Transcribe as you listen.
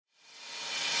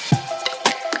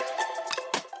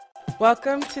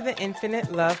Welcome to the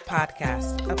Infinite Love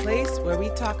Podcast, a place where we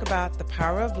talk about the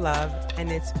power of love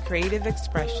and its creative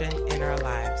expression in our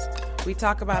lives. We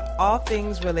talk about all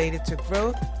things related to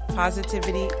growth,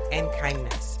 positivity, and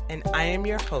kindness. And I am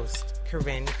your host,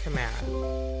 Corinne Camara.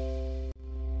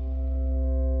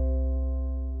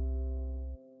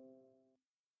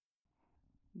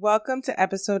 Welcome to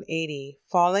episode 80,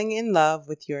 Falling in Love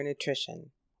with Your Nutrition.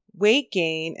 Weight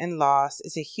gain and loss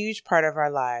is a huge part of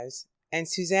our lives, and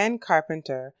Suzanne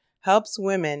Carpenter helps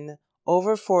women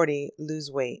over 40 lose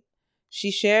weight.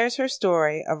 She shares her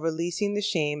story of releasing the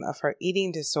shame of her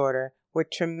eating disorder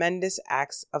with tremendous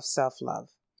acts of self-love.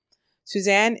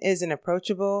 Suzanne is an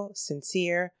approachable,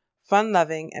 sincere,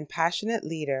 fun-loving, and passionate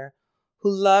leader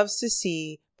who loves to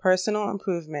see personal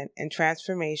improvement and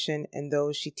transformation in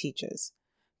those she teaches.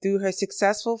 Through her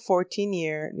successful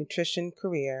 14-year nutrition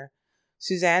career,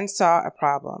 Suzanne saw a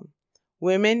problem.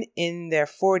 Women in their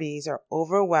 40s are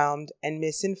overwhelmed and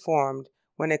misinformed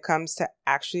when it comes to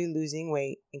actually losing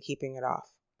weight and keeping it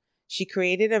off. She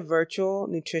created a virtual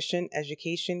nutrition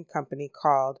education company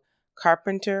called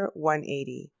Carpenter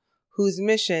 180, whose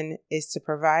mission is to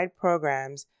provide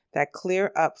programs that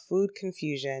clear up food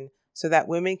confusion so that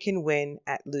women can win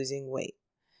at losing weight.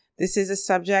 This is a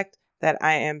subject that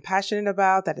I am passionate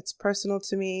about, that it's personal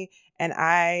to me, and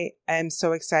I am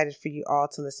so excited for you all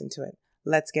to listen to it.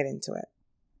 Let's get into it.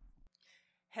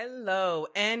 Hello,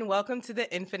 and welcome to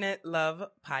the Infinite Love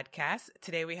Podcast.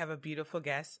 Today we have a beautiful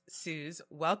guest, Suze.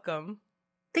 Welcome.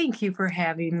 Thank you for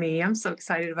having me. I'm so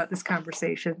excited about this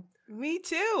conversation. Me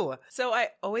too. So I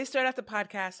always start off the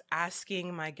podcast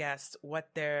asking my guests what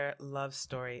their love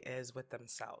story is with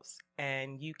themselves.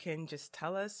 And you can just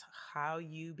tell us how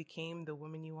you became the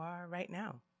woman you are right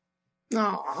now.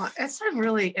 Oh, it's a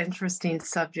really interesting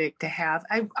subject to have.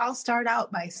 I'll start out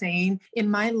by saying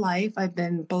in my life, I've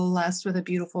been blessed with a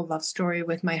beautiful love story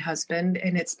with my husband.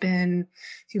 And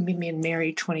we've been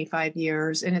married 25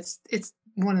 years. And it's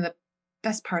one of the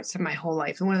best parts of my whole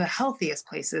life and one of the healthiest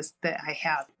places that I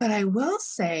have. But I will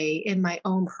say in my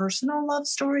own personal love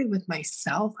story with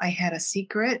myself, I had a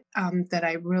secret that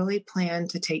I really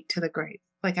planned to take to the grave.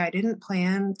 Like I didn't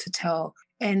plan to tell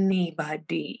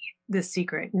anybody the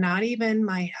secret, not even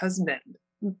my husband.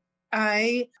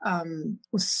 I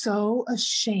was so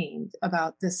ashamed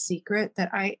about this secret that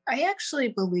I actually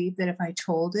believed that if I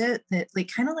told it, that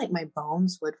kind of like my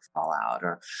bones would fall out,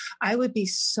 or I would be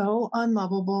so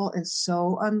unlovable and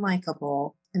so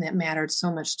unlikable. And that mattered so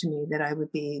much to me that I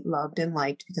would be loved and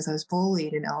liked because I was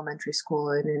bullied in elementary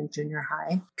school and in junior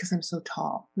high because I'm so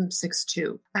tall. I'm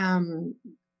 6'2".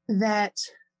 That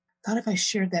thought if I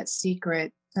shared that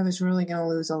secret, I was really going to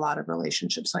lose a lot of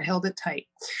relationships. So I held it tight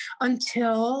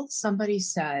until somebody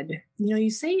said, you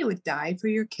say you would die for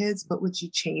your kids, but would you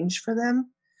change for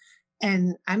them?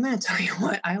 And I'm going to tell you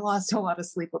what, I lost a lot of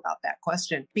sleep about that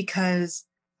question because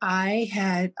I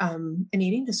had an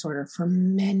eating disorder for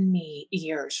many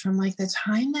years, from like the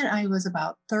time that I was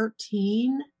about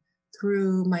 13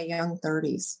 through my young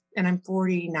 30s. And I'm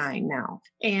 49 now.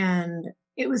 And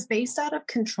it was based out of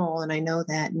control, and I know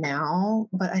that now,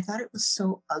 but I thought it was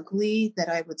so ugly that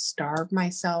I would starve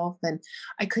myself, and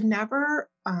I could never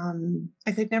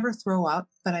throw up,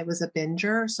 but I was a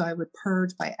binger, so I would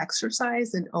purge by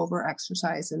exercise and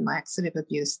over-exercise and laxative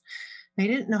abuse. And I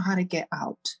didn't know how to get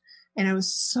out, and I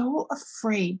was so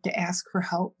afraid to ask for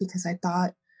help because I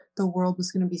thought the world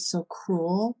was going to be so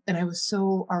cruel, and I was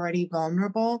so already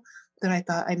vulnerable that I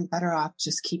thought I'm better off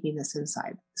just keeping this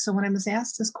inside. So when I was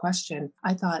asked this question,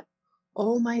 I thought,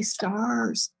 oh my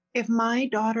stars, if my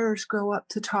daughters grow up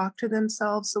to talk to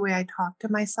themselves the way I talk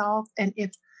to myself, and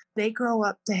if they grow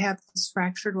up to have this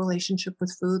fractured relationship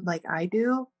with food like I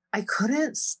do, I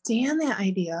couldn't stand the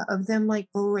idea of them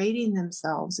berating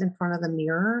themselves in front of the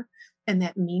mirror and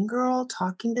that mean girl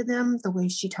talking to them the way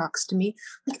she talks to me.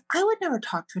 I would never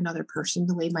talk to another person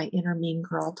the way my inner mean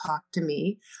girl talked to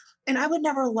me. And I would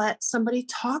never let somebody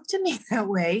talk to me that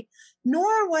way,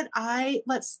 nor would I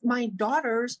let my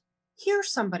daughters hear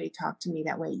somebody talk to me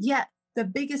that way. Yet the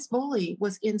biggest bully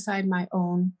was inside my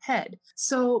own head.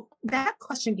 So that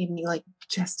question gave me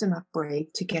just enough brave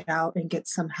to get out and get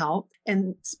some help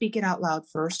and speak it out loud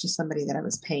first to somebody that I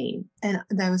was paying. And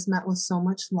I was met with so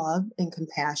much love and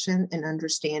compassion and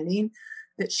understanding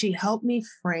that she helped me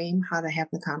frame how to have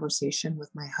the conversation with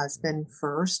my husband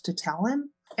first to tell him.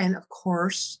 And of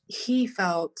course, he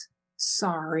felt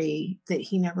sorry that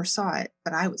he never saw it,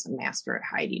 but I was a master at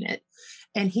hiding it.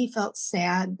 And he felt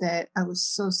sad that I was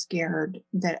so scared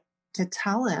that to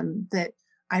tell him that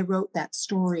I wrote that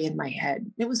story in my head.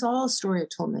 It was all a story I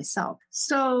told myself.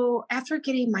 So after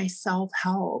getting my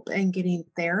self-help and getting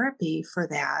therapy for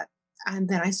that, And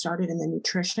then I started in the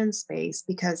nutrition space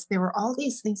because there were all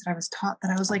these things that I was taught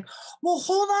that I was like, well,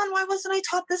 hold on. Why wasn't I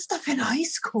taught this stuff in high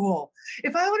school?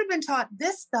 If I would have been taught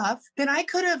this stuff, then I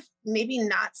could have maybe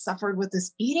not suffered with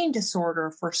this eating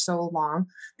disorder for so long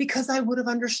because I would have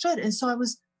understood. And so I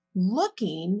was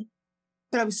looking,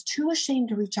 but I was too ashamed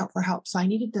to reach out for help. So I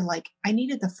needed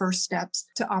the first steps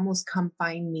to almost come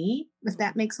find me, if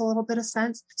that makes a little bit of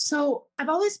sense. So I've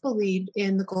always believed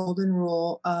in the golden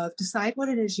rule of decide what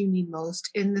it is you need most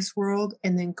in this world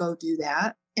and then go do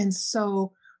that. And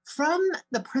so from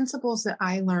the principles that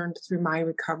I learned through my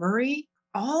recovery,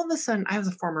 all of a sudden, I was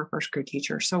a former first grade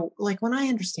teacher. So like when I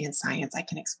understand science, I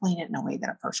can explain it in a way that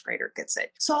a first grader gets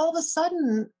it. So all of a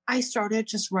sudden, I started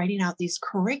just writing out these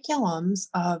curriculums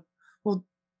of, well,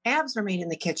 abs are made in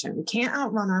the kitchen. We can't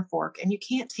outrun our fork, and you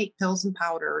can't take pills and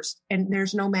powders, and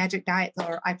there's no magic diet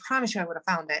pill. I promise you I would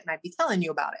have found it, and I'd be telling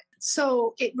you about it.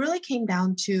 So it really came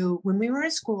down to when we were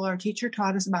in school, our teacher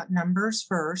taught us about numbers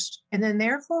first, and then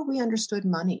therefore we understood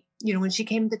money. You know, when she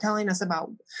came to telling us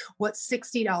about what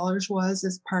 $60 was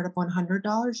as part of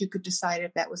 $100, you could decide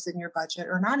if that was in your budget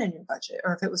or not in your budget,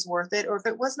 or if it was worth it or if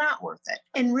it was not worth it.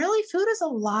 And really, food is a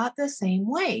lot the same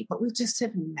way, but we just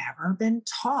have never been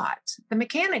taught the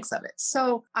mechanics of it.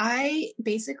 So I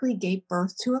basically gave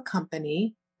birth to a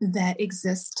company that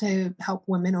exists to help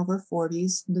women over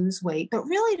 40s lose weight, but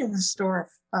really to restore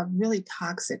a really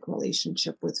toxic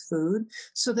relationship with food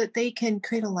so that they can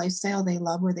create a lifestyle they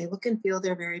love where they look and feel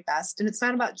their very best. And it's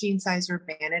not about gene size or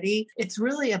vanity. It's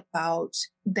really about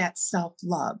that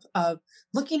self-love of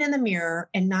looking in the mirror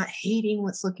and not hating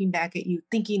what's looking back at you,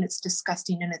 thinking it's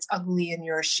disgusting and it's ugly and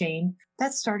you're ashamed.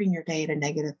 That's starting your day at a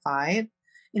 -5.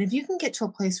 And if you can get to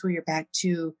a place where you're back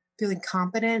to feeling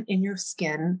confident in your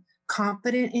skin,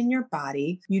 confident in your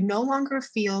body, you no longer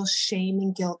feel shame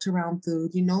and guilt around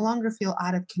food. You no longer feel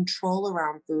out of control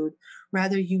around food.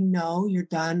 Rather, you know you're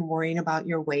done worrying about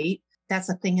your weight. That's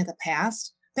a thing of the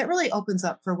past. That really opens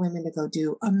up for women to go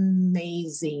do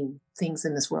amazing things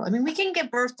in this world. I mean, we can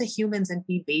give birth to humans and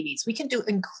feed babies. We can do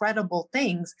incredible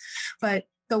things, but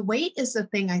the weight is the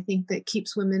thing I think that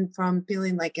keeps women from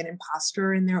feeling like an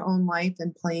imposter in their own life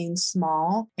and playing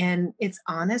small. And it's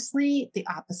honestly the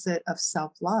opposite of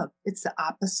self-love. It's the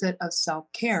opposite of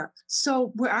self-care.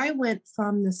 So where I went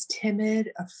from this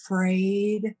timid,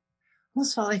 afraid,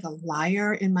 almost felt like a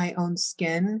liar in my own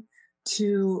skin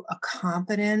to a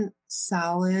confident,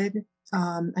 solid,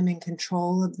 I'm in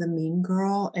control of the mean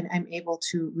girl, and I'm able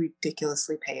to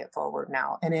ridiculously pay it forward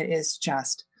now. And it is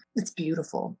just, it's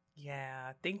beautiful.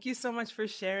 Yeah. Thank you so much for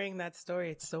sharing that story.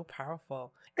 It's so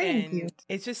powerful. Thank you.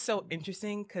 It's just so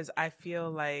interesting because I feel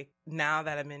like now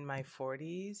that I'm in my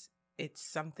 40s, it's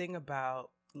something about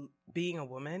being a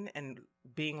woman and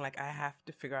being like, I have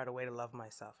to figure out a way to love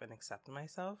myself and accept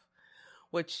myself,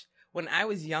 which when I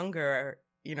was younger,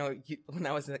 you know, when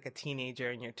I was like a teenager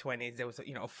in your 20s, there was, a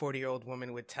 40-year-old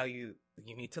woman would tell you,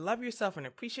 you need to love yourself and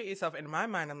appreciate yourself. And in my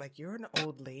mind, I'm like, you're an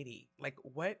old lady. Like,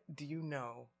 what do you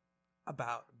know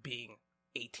about being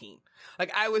 18?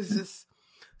 Like, I was just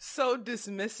so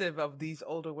dismissive of these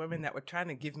older women that were trying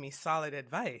to give me solid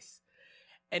advice.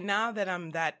 And now that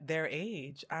I'm their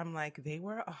age, I'm like, they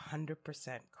were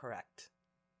 100% correct.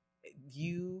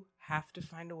 You have to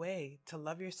find a way to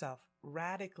love yourself,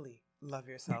 radically love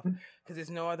yourself, because there's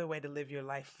no other way to live your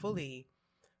life fully,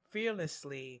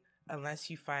 fearlessly, unless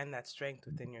you find that strength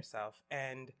within yourself.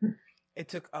 And it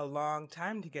took a long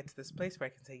time to get to this place where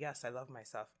I can say, yes, I love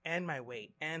myself and my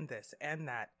weight and this and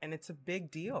that. And it's a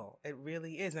big deal. It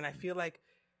really is. And I feel like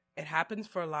it happens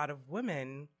for a lot of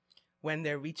women when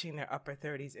they're reaching their upper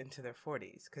 30s into their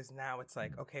 40s. Because now it's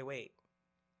like, okay, wait,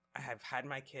 I have had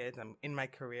my kids. I'm in my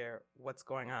career. What's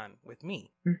going on with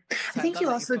me? So I think you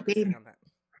also gain,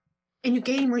 and you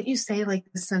gain what you say,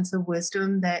 like the sense of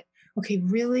wisdom that, okay,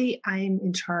 really, I'm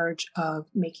in charge of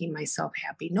making myself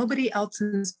happy. Nobody else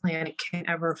on this planet can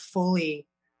ever fully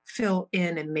fill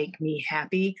in and make me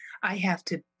happy. I have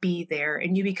to be there.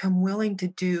 And you become willing to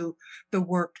do the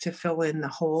work to fill in the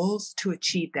holes to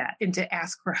achieve that and to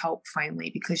ask for help finally,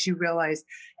 because you realize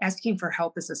asking for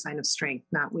help is a sign of strength,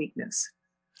 not weakness.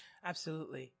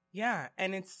 Absolutely. Yeah.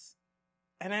 And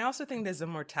I also think there's a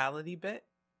mortality bit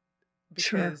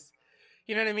because Sure.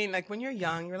 You know what I mean? Like when you're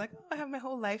young, you're like, oh, I have my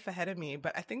whole life ahead of me.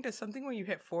 But I think there's something when you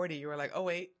hit 40, you're like, oh,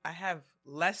 wait, I have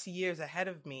less years ahead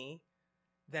of me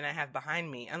than I have behind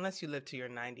me, unless you live to your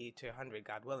 90 to 100,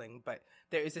 God willing. But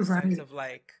there is a sense of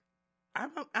like, I'm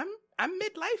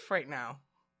midlife right now.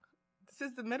 This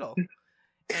is the middle.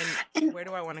 And where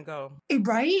do I want to go?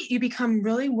 Right? You become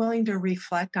really willing to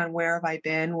reflect on where have I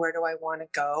been? Where do I want to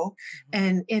go? Mm-hmm.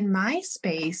 And in my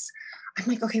space, I'm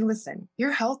like, okay, listen,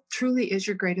 your health truly is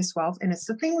your greatest wealth. And it's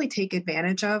the thing we take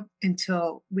advantage of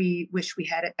until we wish we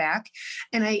had it back.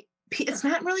 And it's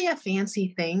not really a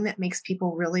fancy thing that makes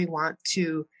people really want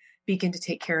to begin to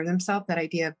take care of themselves, that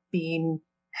idea of being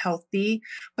healthy.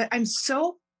 But I'm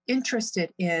so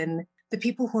interested in the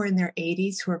people who are in their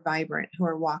 80s, who are vibrant, who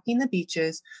are walking the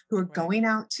beaches, who are going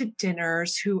out to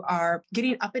dinners, who are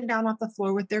getting up and down off the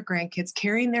floor with their grandkids,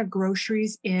 carrying their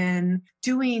groceries in,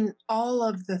 doing all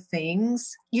of the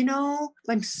things.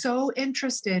 I'm so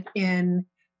interested in,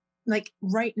 like,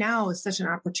 right now is such an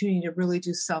opportunity to really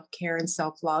do self-care and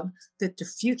self-love that the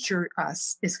future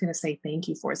us is going to say thank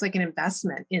you for. It's like an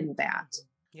investment in that.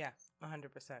 Yeah, 100%.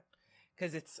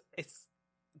 Because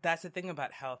that's the thing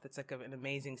about health. It's like an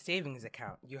amazing savings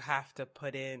account. You have to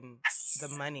put in the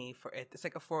money for it. It's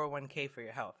like a 401k for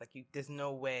your health. Like there's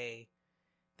no way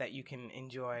that you can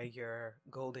enjoy your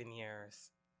golden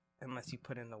years unless you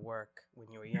put in the work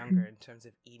when you were younger in terms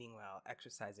of eating well,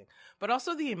 exercising, but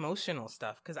also the emotional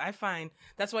stuff. Because I find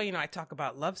that's why, I talk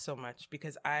about love so much,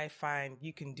 because I find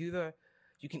you can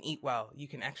eat well, you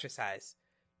can exercise,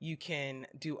 you can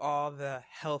do all the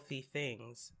healthy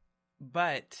things,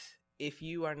 but if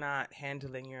you are not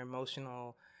handling your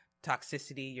emotional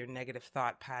toxicity, your negative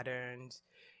thought patterns,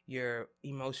 your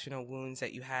emotional wounds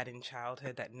that you had in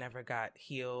childhood that never got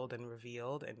healed and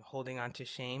revealed, and holding on to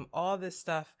shame, all this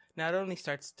stuff not only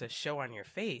starts to show on your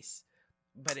face,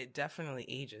 but it definitely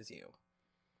ages you.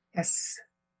 Yes.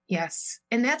 Yes.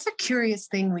 And that's a curious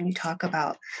thing when you talk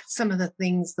about some of the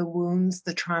things, the wounds,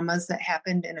 the traumas that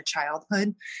happened in a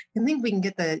childhood. I think we can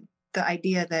get the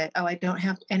idea that, I don't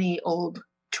have any old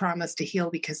traumas to heal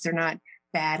because they're not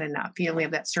bad enough. We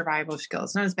have that survival skill.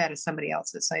 It's not as bad as somebody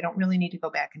else's. So I don't really need to go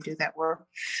back and do that work.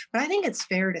 But I think it's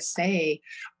fair to say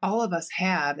all of us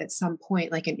have at some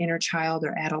point, like an inner child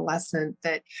or adolescent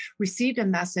that received a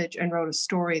message and wrote a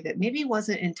story that maybe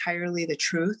wasn't entirely the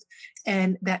truth.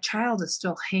 And that child is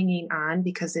still hanging on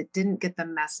because it didn't get the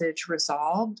message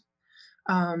resolved.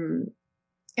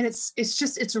 And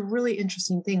it's a really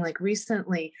interesting thing. Like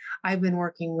recently, I've been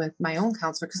working with my own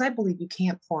counselor because I believe you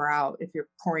can't pour out if you're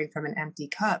pouring from an empty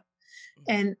cup.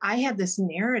 And I had this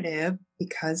narrative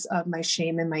because of my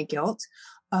shame and my guilt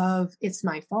of it's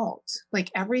my fault.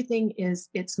 Like everything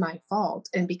it's my fault.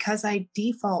 And because I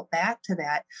default back to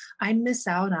that, I miss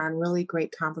out on really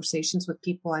great conversations with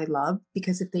people I love,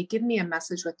 because if they give me a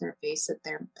message with their face that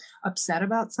they're upset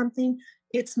about something,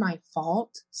 it's my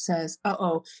fault says,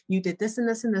 you did this and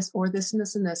this and this, or this and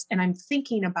this and this. And I'm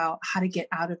thinking about how to get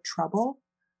out of trouble.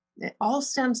 It all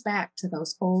stems back to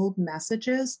those old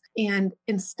messages. And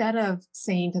instead of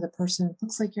saying to the person, it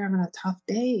looks like you're having a tough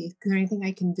day, is there anything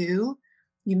I can do?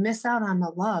 You miss out on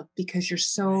the love because you're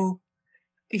so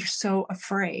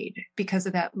afraid because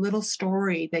of that little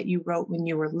story that you wrote when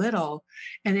you were little.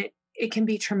 And it can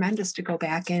be tremendous to go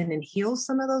back in and heal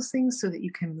some of those things so that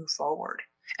you can move forward.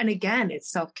 And again,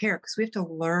 it's self-care because we have to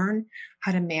learn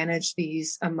how to manage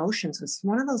these emotions. It's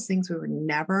one of those things we were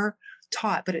never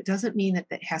taught, but it doesn't mean that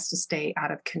it has to stay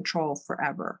out of control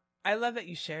forever. I love that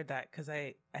you shared that, because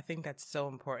I think that's so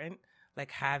important,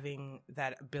 like having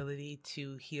that ability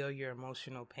to heal your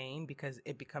emotional pain, because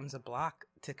it becomes a block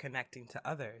to connecting to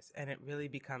others. And it really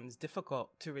becomes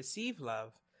difficult to receive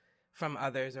love from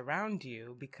others around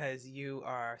you because you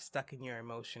are stuck in your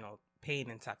emotional pain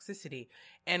and toxicity.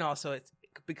 And also it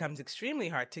becomes extremely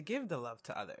hard to give the love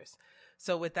to others.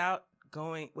 So without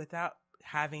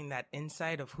having that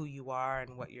insight of who you are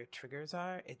and what your triggers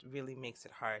are, it really makes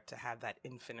it hard to have that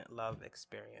infinite love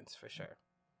experience, for sure.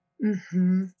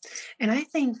 Mm-hmm. And I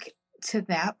think to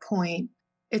that point,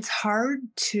 it's hard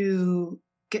to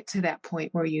get to that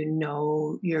point where you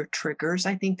know your triggers.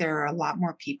 I think there are a lot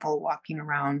more people walking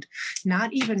around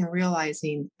not even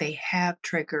realizing they have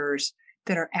triggers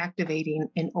that are activating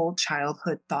an old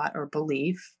childhood thought or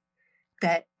belief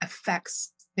that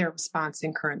affects their response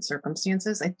in current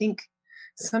circumstances. I think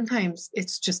sometimes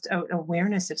it's just an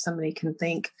awareness if somebody can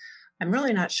think, I'm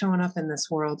really not showing up in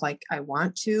this world like I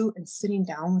want to, and sitting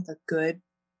down with a good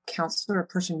counselor, a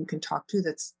person you can talk to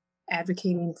that's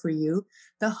advocating for you,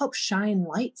 they'll help shine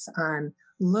lights on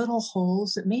little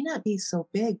holes that may not be so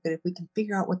big, but if we can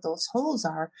figure out what those holes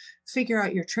are, figure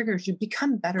out your triggers, you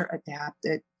become better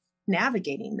adapted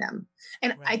navigating them.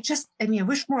 And right. I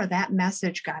wish more of that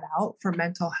message got out for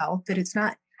mental health, that it's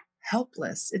not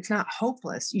helpless. It's not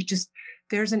hopeless.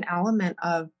 There's an element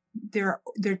of there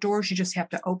are doors you just have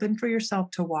to open for yourself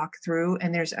to walk through.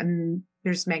 And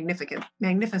there's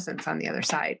magnificence on the other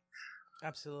side.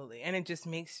 Absolutely. And it just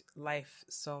makes life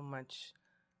so much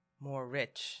more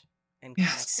rich and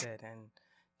connected. Yes. And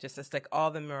just it's like all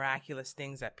the miraculous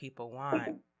things that people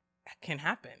want can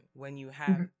happen when you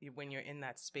when you're in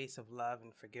that space of love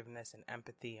and forgiveness and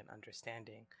empathy and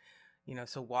understanding.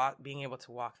 So being able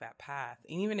to walk that path,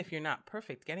 and even if you're not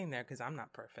perfect getting there, because I'm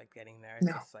not perfect getting there, it's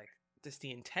No. just like just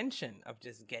the intention of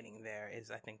just getting there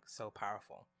is, I think, so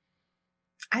powerful.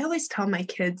 I always tell my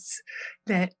kids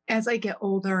that as I get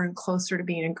older and closer to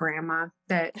being a grandma,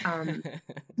 that I'm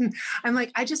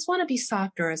like, I just want to be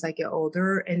softer as I get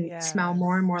older and smell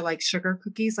more and more like sugar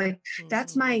cookies. Like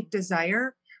that's my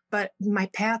desire. But my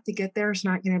path to get there is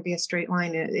not going to be a straight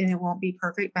line, and it won't be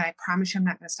perfect. But I promise you, I'm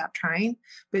not going to stop trying.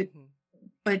 But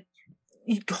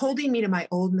holding me to my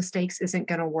old mistakes isn't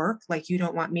going to work. Like you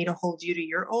don't want me to hold you to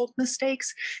your old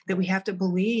mistakes. That we have to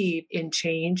believe in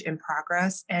change and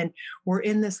progress, and we're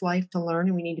in this life to learn,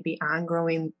 and we need to be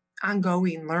ongoing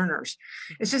learners.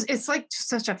 It's like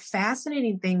such a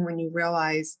fascinating thing when you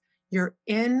realize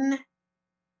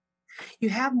you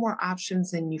have more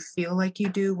options than you feel like you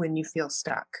do when you feel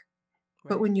stuck. Right.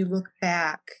 But when you look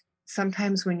back,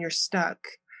 sometimes when you're stuck,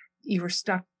 you were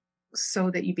stuck so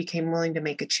that you became willing to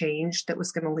make a change that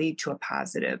was going to lead to a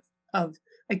positive of,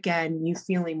 again, you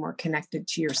feeling more connected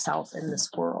to yourself in this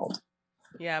world.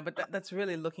 Yeah, but that's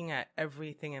really looking at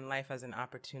everything in life as an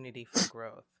opportunity for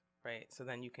growth, right? So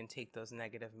then you can take those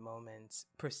negative moments,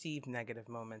 perceived negative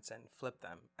moments, and flip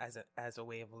them as a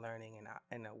way of learning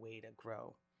and a way to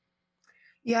grow.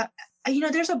 Yeah.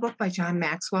 There's a book by John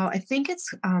Maxwell. I think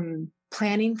it's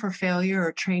Planning for Failure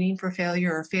or Training for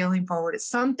Failure or Failing Forward. It's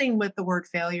something with the word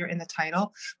failure in the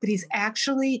title, but he's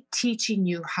actually teaching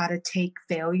you how to take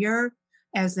failure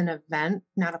as an event,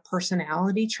 not a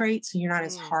personality trait. So you're not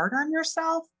as hard on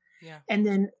yourself. Yeah. And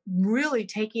then really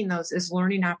taking those as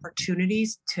learning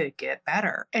opportunities to get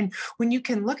better. And when you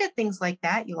can look at things like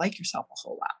that, you like yourself a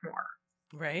whole lot more.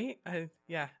 Right?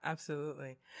 Yeah,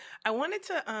 absolutely. I wanted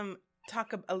to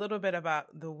talk a little bit about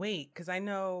the weight, because I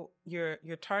know your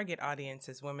target audience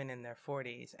is women in their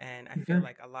 40s, and I feel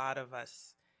like a lot of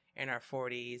us in our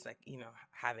 40s, like,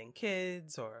 having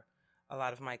kids, or a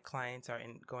lot of my clients are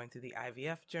going through the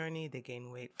IVF journey. They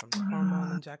gain weight from the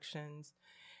hormone injections,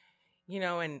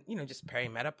 and just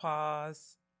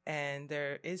perimenopause, and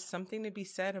there is something to be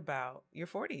said about your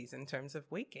 40s in terms of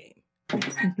weight gain,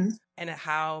 and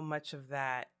how much of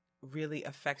that really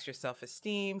affects your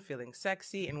self-esteem, feeling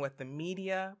sexy, and what the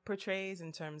media portrays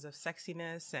in terms of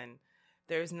sexiness. And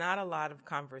there's not a lot of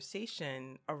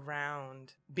conversation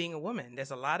around being a woman. There's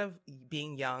a lot of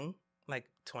being young, like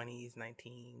 20s,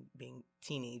 19, being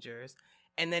teenagers,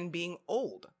 and then being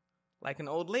old, like an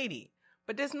old lady.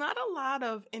 But there's not a lot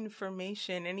of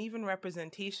information and even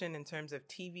representation in terms of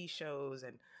TV shows.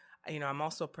 And I'm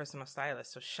also a personal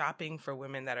stylist, so shopping for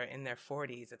women that are in their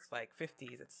 40s, it's like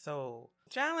 50s, it's so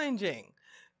challenging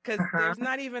because there's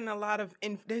not even a lot of,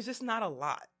 there's just not a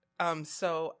lot.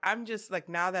 So I'm just like,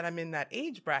 now that I'm in that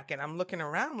age bracket, I'm looking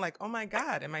around like, oh my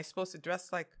God, am I supposed to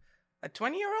dress like a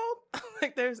 20-year-old?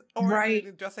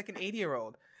 Or dress like an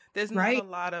 80-year-old? There's not a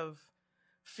lot of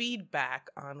feedback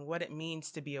on what it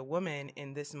means to be a woman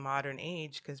in this modern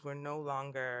age, because we're no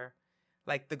longer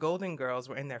like the Golden Girls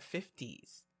were in their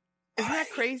 50s. Isn't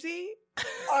that crazy?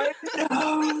 I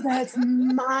know, that's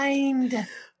mind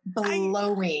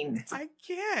blowing. I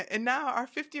can't. And now our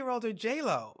 50-year-old are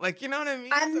J-Lo. Like, you know what I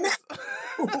mean? I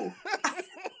know.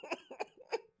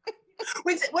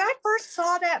 When I first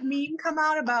saw that meme come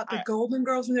out about the Golden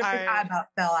Girls and everything, I about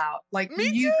fell out. Like,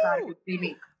 you gotta go see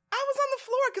me. I was on the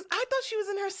floor because I thought she was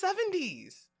in her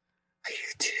 70s. You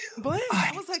too. Blanche.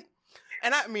 I was like,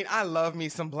 and I love me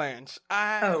some Blanche.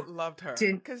 I loved her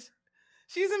because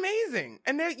she's amazing.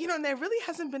 And there really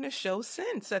hasn't been a show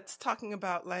since that's talking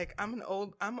about like, I'm an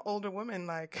older woman.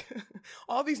 Like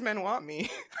all these men want me.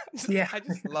 I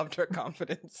just loved her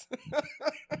confidence.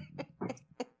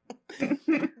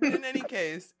 In any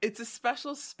case, it's a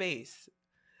special space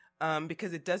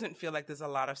because it doesn't feel like there's a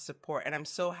lot of support. And I'm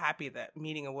so happy that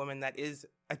meeting a woman that is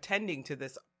attending to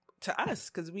this to us,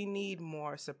 because we need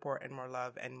more support and more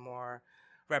love and more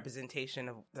representation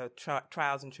of the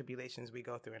trials and tribulations we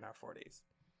go through in our 40s.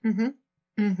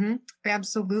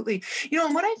 Absolutely.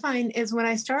 And what I find is when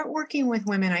I start working with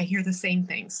women, I hear the same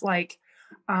things. Like,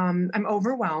 I'm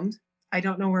overwhelmed. I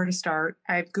don't know where to start.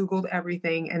 I've Googled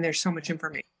everything and there's so much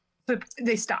information. So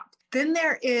they stop. Then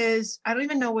there is, I don't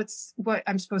even know what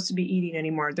I'm supposed to be eating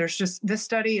anymore. There's just this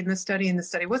study and this study and this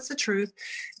study. What's the truth?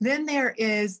 Then there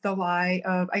is the lie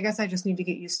of, I guess I just need to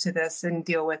get used to this and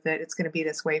deal with it. It's going to be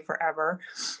this way forever.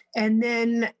 And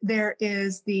then there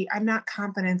is I'm not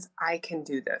confident I can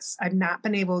do this. I've not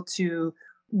been able to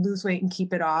lose weight and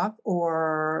keep it off,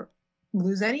 or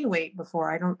lose any weight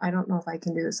before. I don't know if I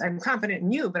can do this. I'm confident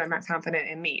in you, but I'm not confident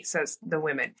in me, says the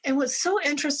women. And what's so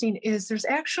interesting is there's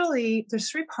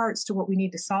three parts to what we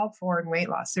need to solve for in weight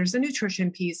loss. There's the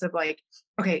nutrition piece of like,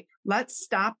 okay, let's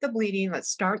stop the bleeding. Let's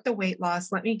start the weight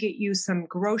loss. Let me get you some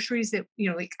groceries that,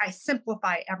 like I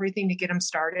simplify everything to get them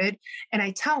started. And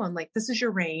I tell them like, this is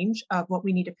your range of what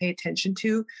we need to pay attention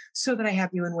to so that I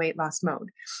have you in weight loss mode.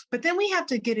 But then we have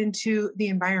to get into the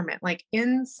environment, like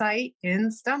in sight, in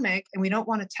stomach, and we don't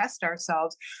want to test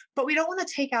ourselves, but we don't want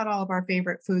to take out all of our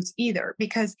favorite foods either,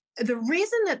 because the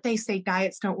reason that they say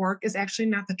diets don't work is actually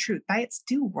not the truth. Diets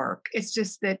do work. It's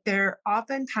just that they're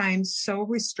oftentimes so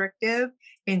restrictive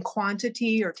in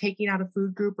quantity or taking out a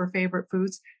food group or favorite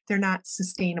foods, they're not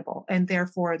sustainable and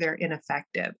therefore they're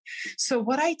ineffective. So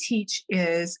what I teach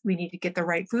is we need to get the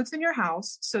right foods in your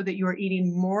house so that you are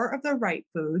eating more of the right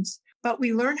foods, but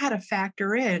we learn how to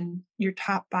factor in your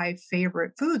top 5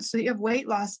 favorite foods so that you have weight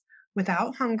loss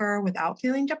without hunger, without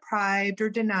feeling deprived or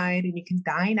denied, and you can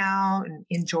dine out and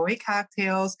enjoy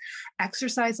cocktails,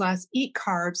 exercise less, eat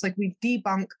carbs. Like we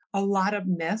debunk a lot of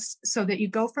myths so that you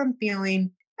go from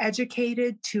feeling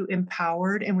educated to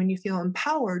empowered. And when you feel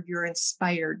empowered, you're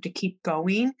inspired to keep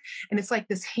going. And it's like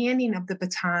this handing of the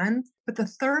baton. But the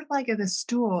third leg of the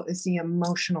stool is the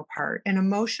emotional part. And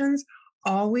emotions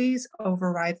always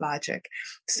override logic.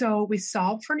 So we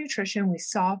solve for nutrition, we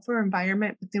solve for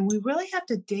environment, but then we really have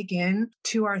to dig in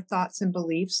to our thoughts and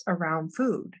beliefs around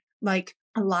food. Like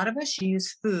a lot of us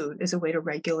use food as a way to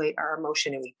regulate our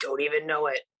emotion and we don't even know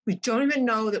it. We don't even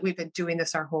know that we've been doing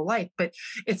this our whole life, but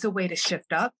it's a way to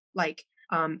shift up. Like,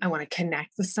 I want to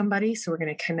connect with somebody. So we're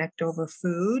going to connect over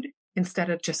food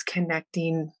instead of just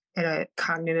connecting at a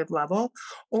cognitive level,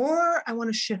 or I want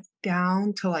to shift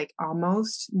down to like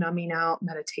almost numbing out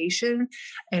meditation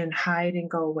and hide and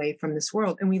go away from this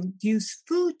world. And we use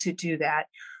food to do that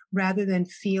rather than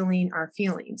feeling our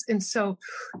feelings. And so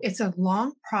it's a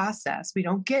long process. We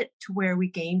don't get to where we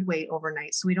gained weight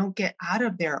overnight. So we don't get out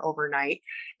of there overnight.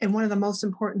 And one of the most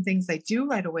important things I do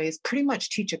right away is pretty much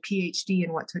teach a PhD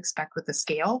in what to expect with the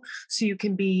scale. So you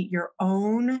can be your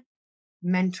own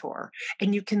mentor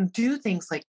and you can do things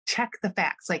like check the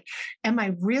facts. Like, am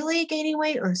I really gaining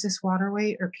weight, or is this water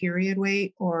weight or period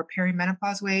weight or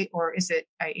perimenopause weight? Or is it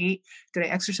I ate, did I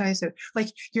exercise? So like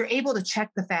you're able to check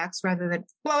the facts rather than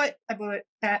I blew it,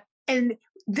 that. And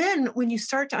then when you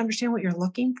start to understand what you're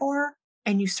looking for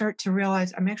and you start to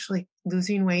realize I'm actually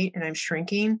losing weight and I'm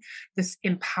shrinking, this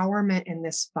empowerment and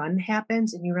this fun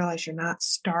happens. And you realize you're not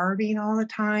starving all the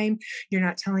time. You're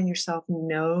not telling yourself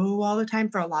no all the time.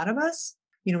 For a lot of us,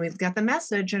 we've got the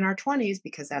message in our 20s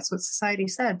because that's what society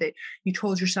said, that you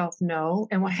told yourself no.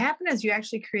 And what happened is you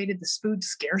actually created this food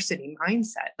scarcity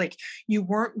mindset. Like you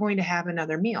weren't going to have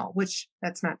another meal, which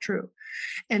that's not true.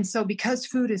 And so because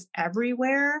food is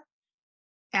everywhere,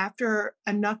 after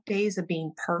enough days of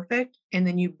being perfect and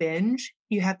then you binge,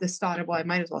 you have this thought of, well, I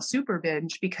might as well super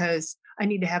binge because I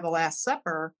need to have a last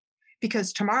supper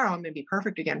because tomorrow I'm going to be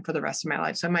perfect again for the rest of my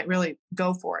life. So I might really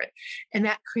go for it. And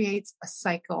that creates a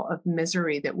cycle of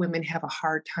misery that women have a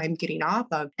hard time getting off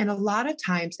of. And a lot of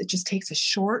times it just takes a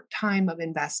short time of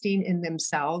investing in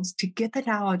themselves to get the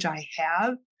knowledge I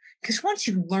have. Because once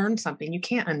you learn something, you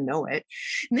can't unknow it.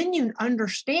 And then you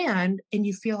understand and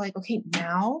you feel like, okay,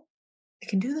 now I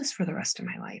can do this for the rest of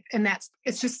my life. And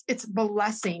it's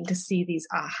blessing to see these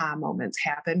aha moments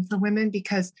happen for women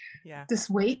because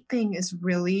this weight thing is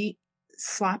really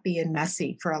sloppy and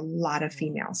messy for a lot of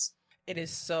females. It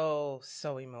is so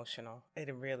emotional.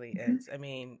 It really is. I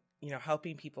mean,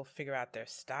 helping people figure out their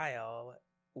style,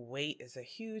 weight is a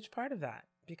huge part of that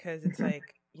because it's like,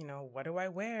 what do I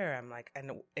wear? I'm like,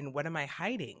 and what am I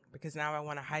hiding? Because now I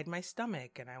want to hide my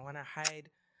stomach and I want to hide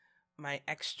my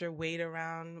extra weight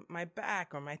around my back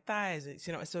or my thighs.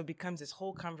 So it becomes this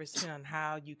whole conversation on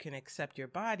how you can accept your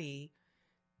body,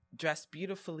 dress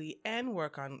beautifully, and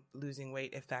work on losing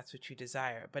weight if that's what you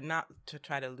desire, but not to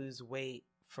try to lose weight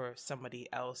for somebody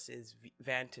else's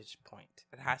vantage point.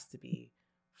 It has to be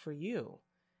for you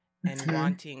and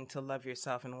wanting to love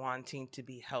yourself and wanting to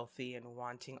be healthy and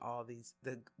wanting all these,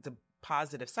 the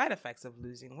positive side effects of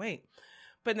losing weight.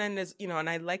 But then there's, and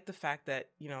I like the fact that,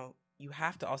 you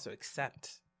have to also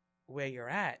accept where you're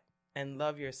at and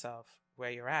love yourself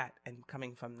where you're at and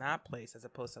coming from that place as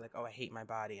opposed to like, oh, I hate my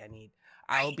body.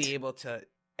 I'll be able to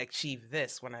achieve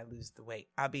this when I lose the weight.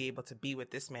 I'll be able to be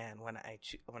with this man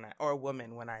or a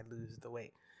woman when I lose the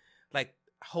weight. Like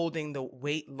holding the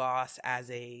weight loss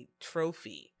as a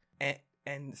trophy. And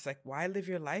it's like, why live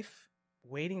your life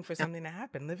waiting for something to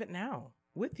happen? Live it now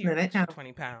with your extra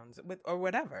 20 pounds or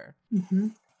whatever.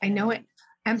 I know it.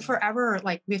 And forever,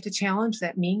 like, we have to challenge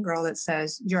that mean girl that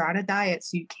says, you're on a diet,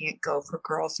 so you can't go for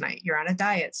girls' night. You're on a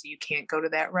diet, so you can't go to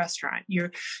that restaurant.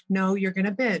 You're going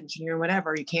to binge and you're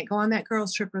whatever. You can't go on that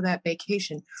girls' trip or that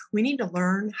vacation. We need to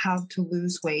learn how to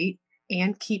lose weight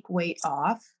and keep weight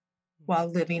off while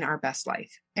living our best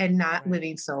life and not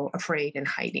living so afraid and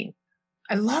hiding.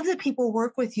 I love that people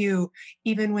work with you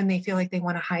even when they feel like they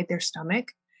want to hide their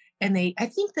stomach. And I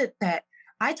think that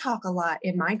I talk a lot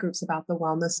in my groups about the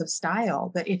wellness of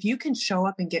style, that if you can show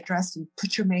up and get dressed and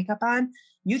put your makeup on,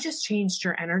 you just changed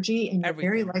your energy and you're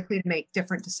very likely to make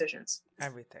different decisions.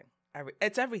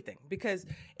 It's everything, because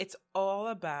it's all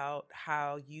about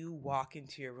how you walk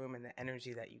into your room and the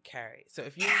energy that you carry. So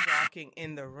if you're walking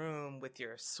in the room with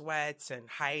your sweats and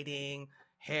hiding,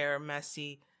 hair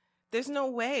messy, there's no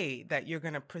way that you're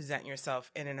going to present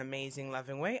yourself in an amazing,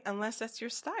 loving way unless that's your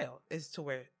style, is to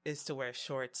wear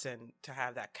shorts and to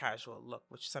have that casual look,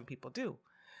 which some people do.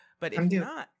 But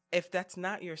if that's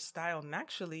not your style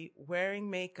naturally, wearing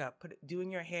makeup,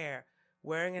 doing your hair,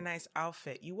 wearing a nice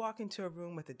outfit, you walk into a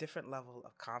room with a different level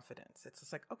of confidence. It's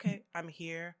just like, okay, I'm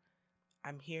here.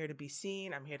 I'm here to be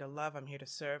seen. I'm here to love. I'm here to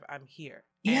serve. I'm here.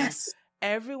 Yes. And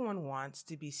everyone wants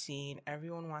to be seen.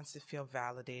 Everyone wants to feel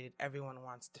validated. Everyone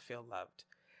wants to feel loved.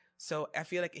 So I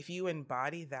feel like if you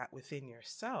embody that within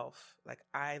yourself, like,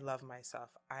 I love myself,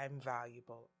 I'm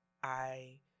valuable,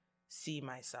 I see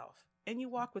myself, and you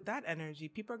walk with that energy,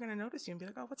 people are going to notice you and be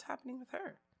like, oh, what's happening with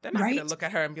her? They're not going to look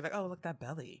at her and be like, oh, look, that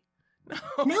belly.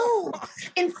 No.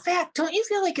 In fact, don't you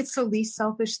feel like it's the least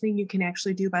selfish thing you can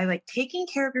actually do by, like, taking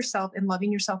care of yourself and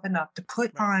loving yourself enough to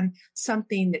put on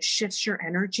something that shifts your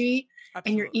energy? Absolutely.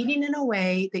 And you're eating in a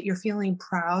way that you're feeling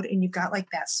proud and you've got like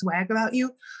that swag about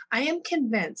you. I am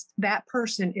convinced that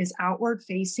person is outward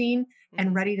facing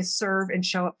and ready to serve and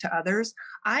show up to others.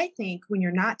 I think when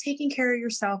you're not taking care of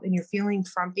yourself and you're feeling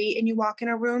frumpy and you walk in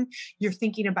a room, you're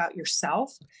thinking about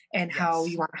yourself and how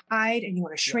you want to hide and you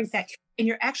want to shrink that. And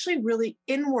you're actually really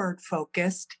inward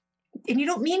focused. And you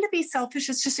don't mean to be selfish.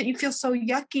 It's just that you feel so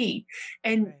yucky.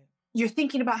 And you're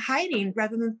thinking about hiding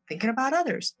rather than thinking about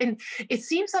others. And it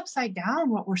seems upside down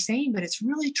what we're saying, but it's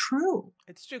really true.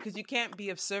 It's true, because you can't be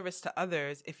of service to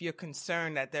others if you're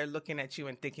concerned that they're looking at you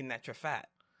and thinking that you're fat.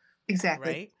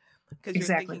 Exactly. Right? Because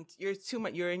you're thinking you're too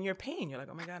much, you're in your pain. You're like,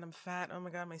 oh my God, I'm fat. Oh my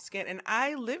God, my skin. And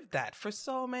I lived that for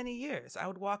so many years. I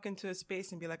would walk into a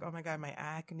space and be like, oh my God, my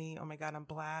acne. Oh my God, I'm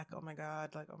black. Oh my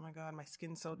God, like, oh my God, my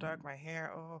skin's so dark. My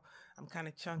hair, oh, I'm kind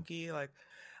of chunky. Like,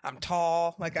 I'm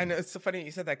tall. Like, I know it's so funny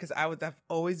you said that, because I've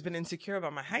always been insecure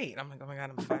about my height. I'm like, oh my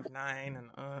God, I'm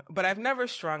 5'9". But I've never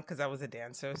shrunk because I was a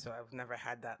dancer. So I've never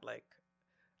had that, like,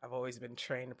 I've always been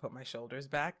trained to put my shoulders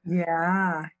back.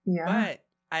 Yeah. But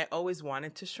I always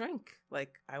wanted to shrink.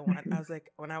 Like, I was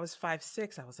like, when I was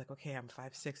 5'6", I was like, okay, I'm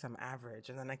 5'6", I'm average.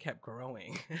 And then I kept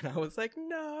growing and I was like,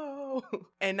 no.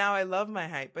 And now I love my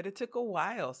height, but it took a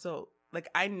while. So, like,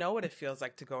 I know what it feels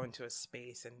like to go into a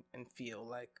space and feel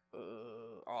like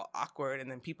all awkward,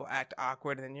 and then people act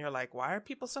awkward, and then you're like, why are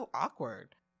people so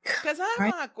awkward? Because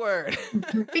I'm awkward.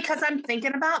 Because I'm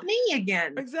thinking about me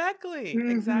again.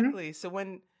 Exactly. So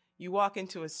when you walk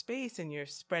into a space and you're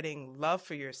spreading love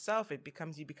for yourself,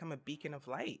 you become a beacon of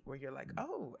light, where you're like,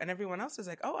 oh, and everyone else is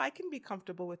like, oh, I can be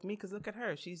comfortable with me because look at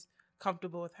her. She's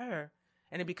comfortable with her.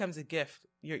 And it becomes a gift.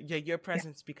 Your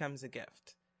presence becomes a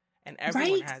gift. And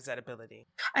everyone has that ability.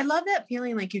 I love that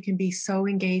feeling, like you can be so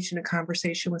engaged in a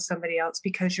conversation with somebody else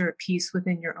because you're at peace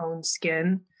within your own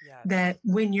skin, that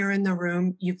when you're in the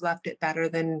room, you've left it better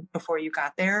than before you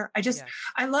got there.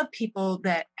 I love people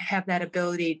that have that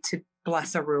ability to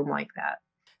bless a room like that.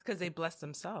 Because they bless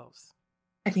themselves.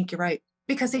 I think you're right.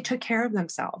 Because they took care of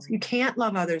themselves. You can't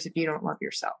love others if you don't love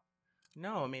yourself.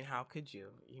 No, I mean, how could you?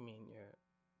 You mean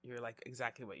you're like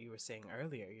exactly what you were saying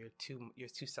earlier. You're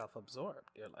too self-absorbed.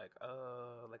 You're like,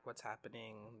 oh, like, what's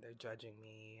happening? They're judging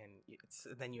me,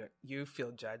 and then you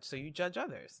feel judged, so you judge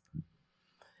others.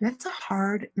 That's a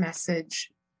hard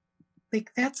message.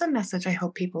 Like, that's a message I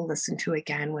hope people listen to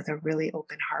again with a really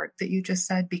open heart that you just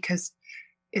said, because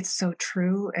it's so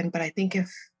true. But I think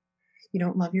if you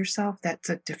don't love yourself,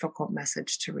 that's a difficult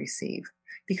message to receive,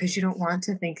 because you don't want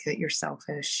to think that you're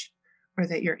selfish or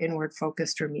that you're inward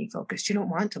focused or me focused. You don't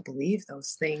want to believe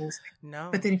those things. No.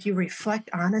 But then if you reflect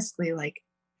honestly, like,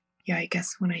 yeah, I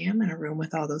guess when I am in a room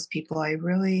with all those people, I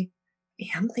really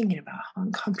am thinking about how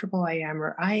uncomfortable I am,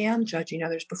 or I am judging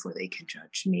others before they can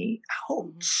judge me.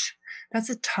 Ouch. That's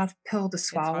a tough pill to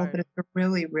swallow, but it's a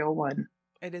really real one.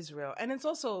 It is real. And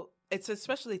it's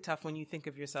especially tough when you think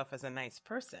of yourself as a nice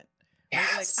person.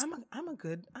 Yes. Like, I'm a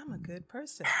good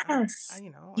person. Yes.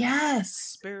 I'm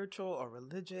spiritual or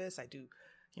religious. I do,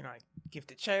 I give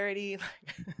to charity.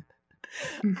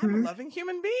 I'm a loving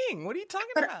human being. What are you talking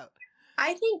about?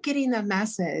 I think getting the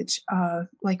message of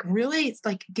like really, it's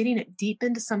like getting it deep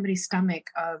into somebody's stomach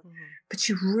of, but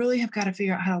you really have got to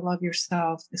figure out how to love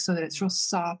yourself so that it's real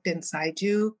soft inside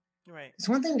you. Right. It's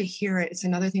one thing to hear it. It's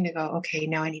another thing to go, okay,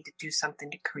 now I need to do something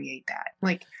to create that.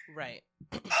 Like, right.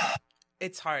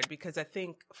 It's hard because I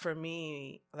think for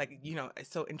me, like, you know,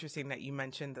 it's so interesting that you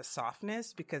mentioned the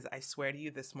softness, because I swear to you,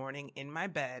 this morning in my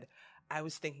bed, I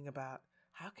was thinking about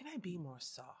how can I be more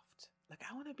soft? Like,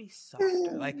 I want to be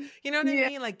softer. Like, you know what I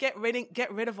mean? Like, get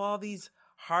rid of all these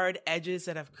hard edges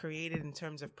that I've created in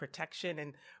terms of protection,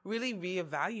 and really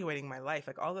reevaluating my life.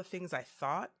 Like, all the things I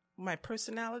thought my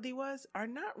personality was are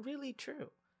not really true.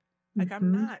 Like,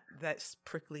 I'm not that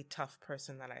prickly, tough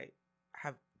person that I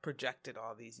have projected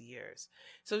all these years.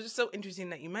 So it's just so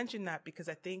interesting that you mentioned that, because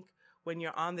I think when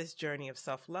you're on this journey of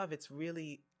self-love, it's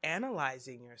really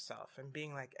analyzing yourself and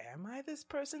being like, am I this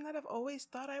person that I've always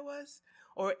thought I was?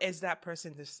 Or is that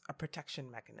person just a protection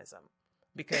mechanism?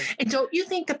 Because, and don't you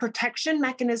think the protection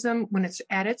mechanism, when it's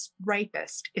at its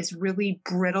ripest, is really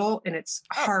brittle and it's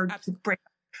hard to break?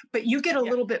 But you get a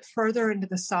little bit further into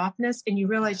the softness and you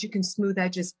realize you can smooth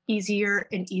edges easier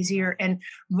and easier, and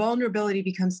vulnerability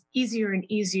becomes easier and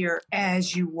easier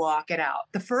as you walk it out.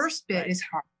 The first bit is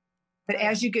hard, but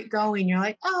as you get going, you're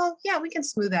like, oh yeah, we can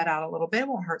smooth that out a little bit. It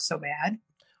won't hurt so bad.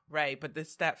 Right. But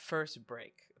it's that first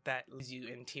break that leaves you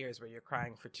in tears where you're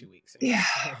crying for 2 weeks.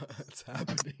 It's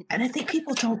happening. And I think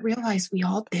people don't realize we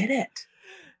all did it.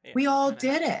 We all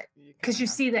did it because you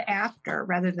see the after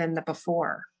rather than the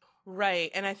before. Right.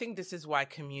 And I think this is why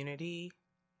community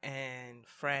and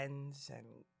friends and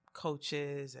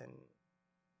coaches and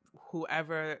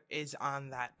whoever is on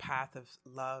that path of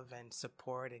love and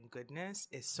support and goodness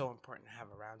is so important to have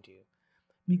around you.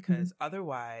 Because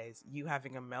otherwise, you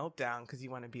having a meltdown because you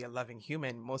want to be a loving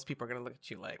human, most people are going to look at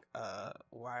you like,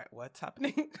 why, what's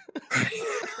happening?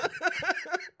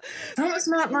 Something's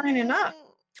not lining up.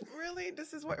 Really?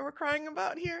 This is what we're crying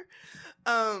about here?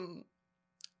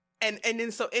 And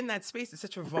then so in that space, it's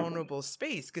such a vulnerable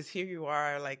space, because here you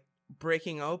are like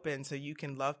breaking open so you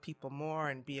can love people more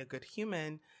and be a good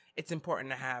human. It's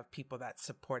important to have people that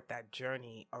support that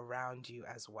journey around you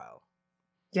as well.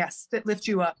 Yes, that lift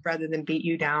you up rather than beat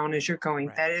you down as you're going.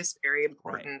 Right. That is very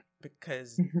important. Right.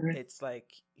 Because it's like,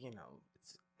 you know,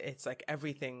 it's like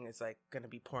everything is like going to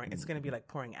be pouring. It's going to be like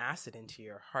pouring acid into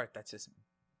your heart that's just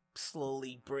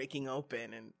slowly breaking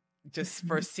open and just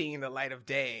first seeing the light of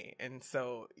day. And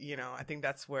so, you know, I think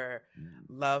that's where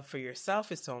love for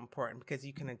yourself is so important, because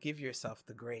you can give yourself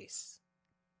the grace,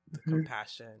 the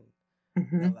compassion,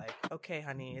 the like, okay,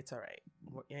 honey, it's all right.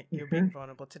 You're being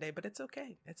vulnerable today, but it's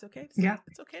okay. It's okay.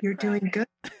 It's okay. You're doing good.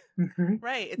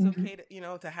 Right. It's okay to, you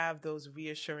know, to have those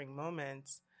reassuring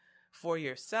moments for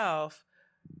yourself.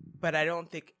 But I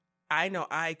don't think, I know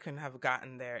I couldn't have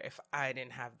gotten there if I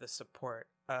didn't have the support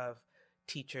of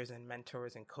teachers and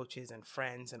mentors and coaches and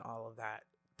friends and all of that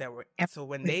were, so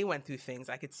when they went through things,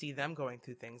 I could see them going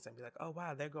through things and be like, oh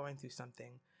wow, they're going through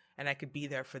something, and I could be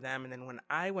there for them. And then when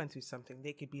I went through something,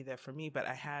 they could be there for me. But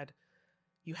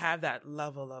you have that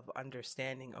level of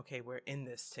understanding, okay, we're in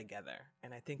this together.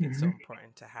 And I think it's so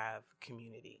important to have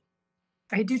community.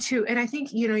 I do too. And I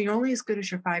think, you know, you're only as good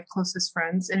as your 5 closest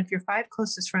friends. And if your 5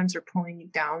 closest friends are pulling you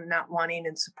down, not wanting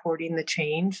and supporting the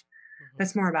change,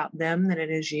 that's more about them than it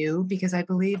is you, because I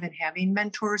believe in having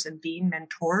mentors and being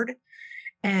mentored,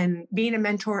 and being a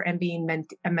mentor and being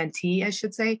a mentee, I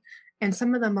should say. And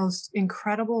some of the most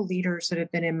incredible leaders that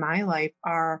have been in my life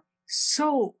are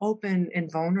so open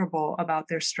and vulnerable about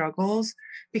their struggles,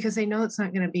 because they know it's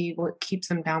not going to be what keeps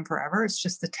them down forever. It's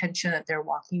just the tension that they're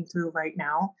walking through right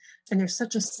now. And there's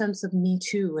such a sense of me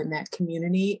too in that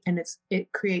community. And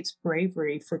it creates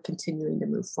bravery for continuing to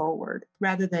move forward,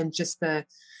 rather than just the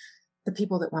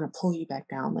people that want to pull you back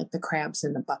down, like the crabs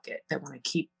in the bucket that want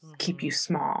to keep you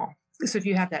small. So if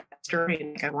you have that story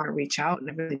and like, I want to reach out and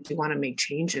I really do want to make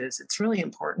changes, it's really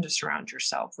important to surround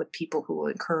yourself with people who will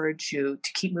encourage you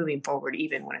to keep moving forward,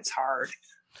 even when it's hard.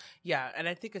 Yeah. And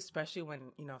I think especially when,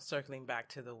 you know, circling back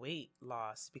to the weight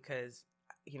loss, because,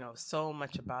 you know, so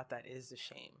much about that is the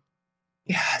shame.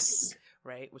 Yes.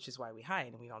 Right. Which is why we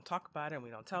hide and we don't talk about it and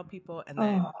we don't tell people. And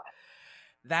then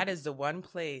that is the one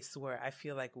place where I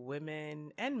feel like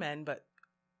women and men, but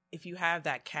if you have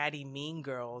that catty mean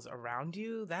girls around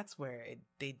you, that's where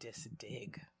they just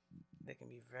dig. They can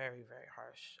be very, very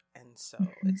harsh. And so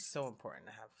it's so important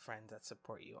to have friends that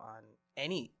support you on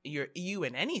you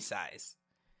in any size.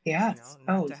 Yes. You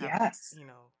know, not to have, you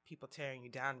know, people tearing you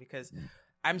down, because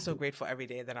I'm so grateful every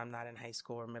day that I'm not in high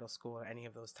school or middle school or any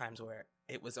of those times where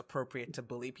it was appropriate to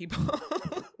bully people.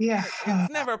 Yeah.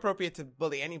 It's never appropriate to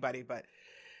bully anybody, but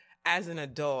as an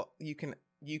adult, you can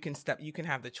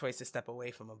have the choice to step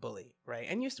away from a bully, right?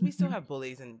 And we still have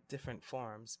bullies in different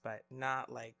forms, but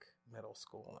not like middle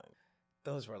school. And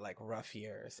those were like rough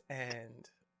years. And,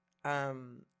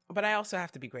 but I also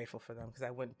have to be grateful for them because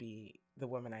I wouldn't be the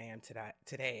woman I am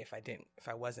today if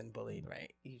I wasn't bullied,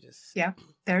 right? Yeah,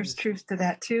 there's truth to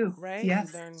that too. Right?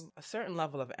 Yes. You learn a certain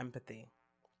level of empathy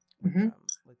with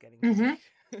getting bullied.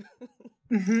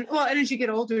 Well, and as you get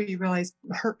older, you realize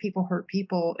hurt people,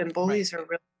 and bullies are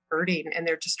really hurting, and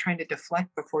they're just trying to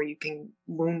deflect before you can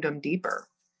wound them deeper.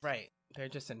 Right. They're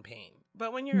just in pain.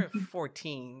 But when you're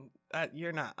 14,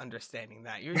 you're not understanding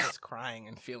that. You're just crying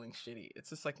and feeling shitty.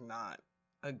 It's just like not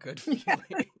a good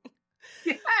feeling.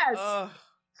 Yes. Oh,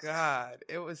 God.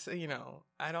 It was,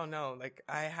 I don't know. Like,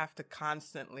 I have to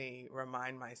constantly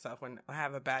remind myself when I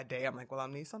have a bad day. I'm like, well,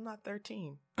 at least I'm not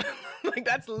 13. Like,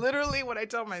 that's literally what I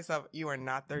tell myself. You are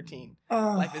not 13.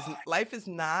 Oh. Life is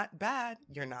not bad.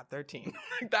 You're not 13.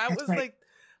 That was right. Like,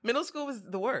 middle school was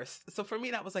the worst. So for me,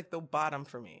 that was like the bottom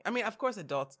for me. I mean, of course,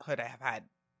 adulthood, I have had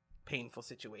painful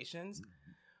situations,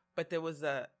 but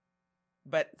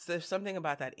there's something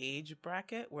about that age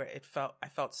bracket where I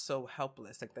felt so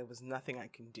helpless. Like there was nothing I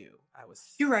can do.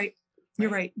 You're right. You're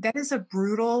right. That is a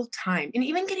brutal time. And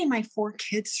even getting my 4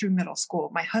 kids through middle school,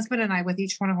 my husband and I, with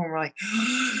each one of them, were like,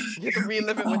 you can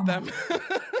relive it with them.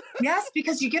 Yes,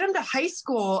 because you get them to high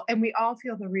school and we all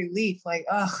feel the relief. Like,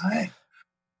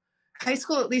 high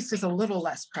school at least is a little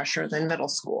less pressure than middle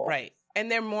school. Right.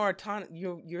 And they're more autonomous.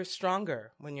 You're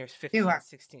stronger when you're 15,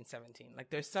 16, 17. Like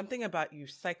there's something about you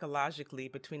psychologically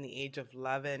between the age of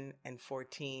 11 and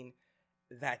 14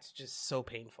 that's just so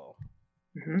painful.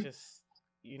 Just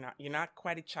you're not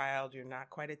quite a child, you're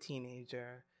not quite a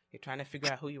teenager. You're trying to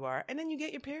figure out who you are, and then you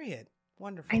get your period.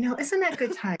 Wonderful. I know, isn't that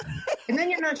good time? And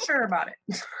then you're not sure about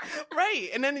it. Right.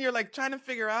 And then you're like trying to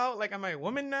figure out, like, am I a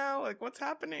woman now? Like, what's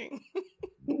happening?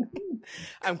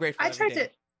 I'm grateful.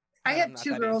 I had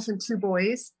 2 girls and 2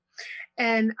 boys.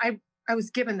 And I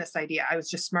was given this idea. I was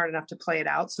just smart enough to play it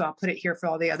out. So I'll put it here for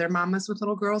all the other mamas with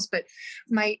little girls. But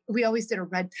we always did a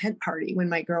red tent party when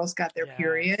my girls got their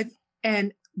period.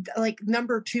 And like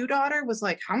number 2 daughter was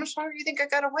like, how much longer do you think I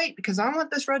got to wait? Because I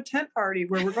want this red tent party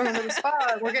where we're going to the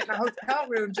spa. We're getting a hotel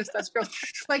room, just us girls.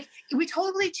 Like we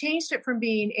totally changed it from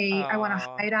being I want to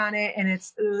hide on it and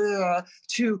it's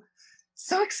to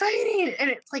so exciting. And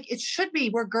it's like, it should be,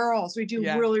 we're girls. We do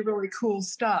really, really cool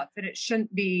stuff. And it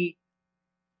shouldn't be.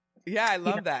 Yeah, I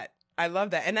love that. I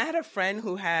love that. And I had a friend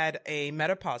who had a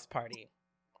menopause party.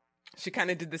 She kind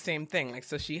of did the same thing. Like,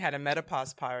 so she had a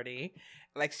menopause party.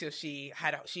 Like, so she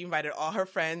invited all her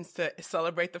friends to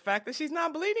celebrate the fact that she's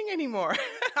not bleeding anymore.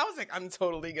 I was like, I'm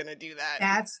totally going to do that.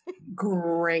 That's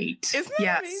great. Isn't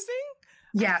that amazing?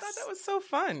 Yes. I thought that was so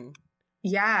fun.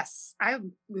 Yes.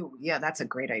 That's a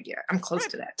great idea. I'm close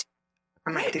to that.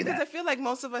 I might do because that. I feel like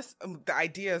most of us, the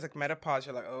idea is like menopause.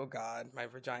 You're like, oh God, my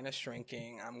vagina's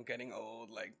shrinking. I'm getting old.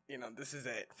 Like, this is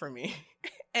it for me.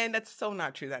 And that's so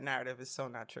not true. That narrative is so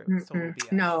not true. So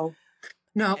BS.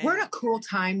 No, we're in a cool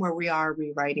time where we are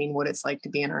rewriting what it's like to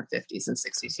be in our 50s and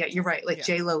 60s. Yeah, you're right. Like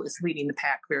J-Lo is leading the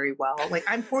pack very well. Like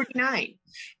I'm 49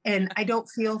 and I don't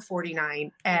feel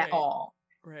 49 at all.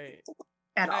 Right.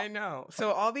 At all. I know.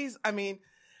 So all these, I mean,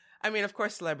 of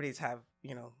course celebrities have,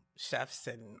 chefs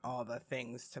and all the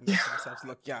things to make themselves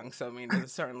look young. So, I mean, there's a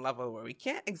certain level where we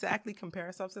can't exactly compare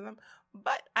ourselves to them,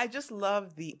 but I just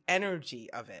love the energy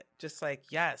of it. Just like,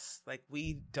 yes, like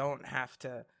we don't have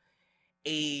to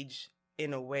age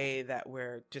in a way that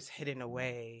we're just hidden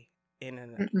away in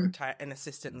an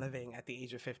assisted living at the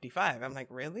age of 55. I'm like,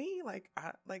 really? Like,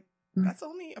 that's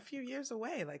only a few years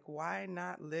away. Like, why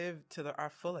not live to our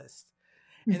fullest?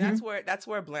 And that's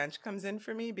where Blanche comes in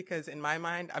for me, because in my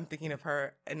mind, I'm thinking of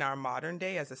her in our modern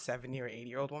day as a 70 or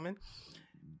 80-year-old woman.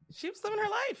 She was living her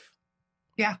life.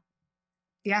 Yeah.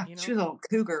 Yeah. She was a little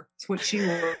cougar. That's what she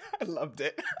was. I loved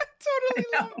it. I totally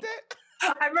loved it.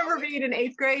 I remember being in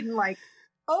 8th grade and like,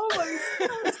 oh my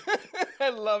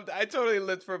God. I totally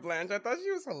lived for Blanche. I thought she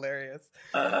was hilarious.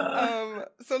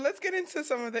 So let's get into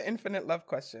some of the infinite love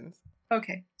questions.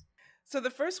 Okay. So the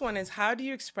first one is, how do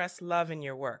you express love in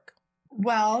your work?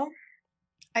 Well,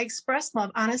 I express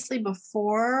love. Honestly,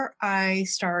 before I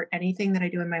start anything that I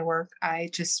do in my work, I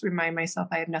just remind myself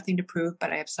I have nothing to prove, but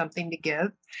I have something to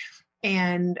give.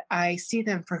 And I see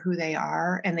them for who they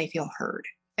are and they feel heard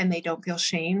and they don't feel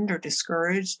shamed or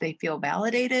discouraged. They feel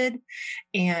validated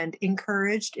and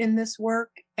encouraged in this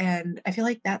work. And I feel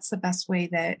like that's the best way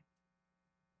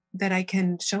that I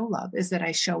can show love, is that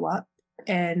I show up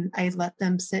and I let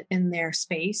them sit in their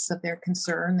space of their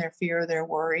concern, their fear, their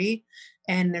worry.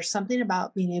 And there's something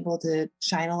about being able to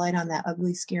shine a light on that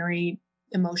ugly, scary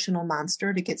emotional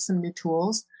monster to get some new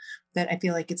tools that I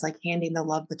feel like it's like handing the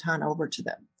love baton over to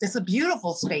them. It's a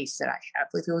beautiful space that I have.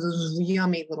 Like it was a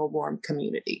yummy little warm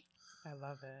community. I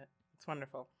love it. It's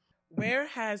wonderful. Where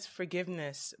has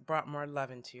forgiveness brought more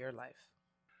love into your life?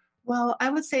 Well, I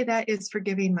would say that is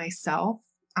forgiving myself.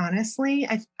 Honestly,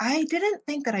 I didn't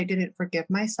think that I didn't forgive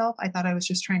myself. I thought I was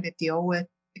just trying to deal with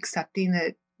accepting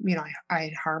that, I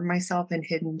had harmed myself and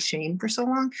hidden shame for so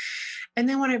long. And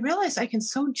then when I realized I can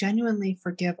so genuinely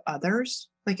forgive others,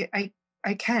 like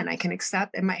I can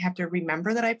accept. I might have to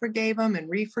remember that I forgave them and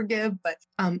re-forgive, but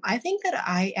I think that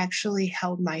I actually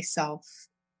held myself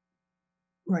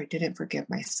where I didn't forgive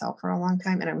myself for a long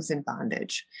time and I was in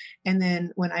bondage. And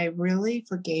then when I really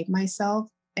forgave myself,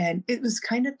 and it was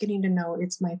kind of getting to know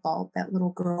it's my fault, that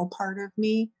little girl part of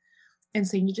me, and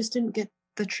saying, you just didn't get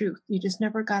the truth. You just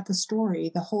never got the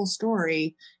story, the whole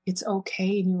story. It's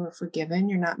okay. And you were forgiven.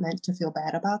 You're not meant to feel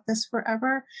bad about this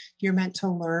forever. You're meant to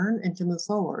learn and to move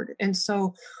forward. And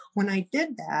so when I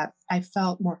did that, I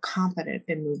felt more confident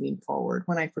in moving forward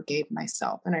when I forgave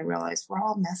myself. And I realized we're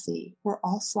all messy. We're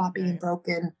all sloppy and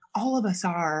broken. All of us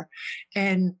are.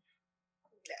 And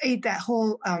that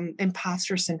whole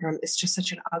imposter syndrome is just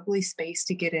such an ugly space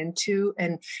to get into.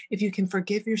 And if you can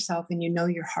forgive yourself and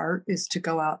your heart is to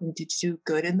go out and to do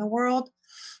good in the world,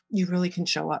 you really can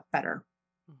show up better.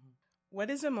 Mm-hmm. What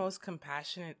is the most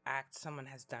compassionate act someone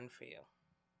has done for you?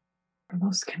 The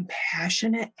most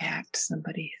compassionate act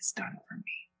somebody has done for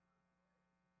me.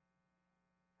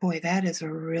 Boy, that is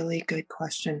a really good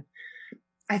question.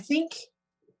 I think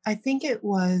it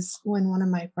was when one of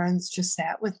my friends just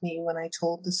sat with me when I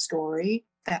told the story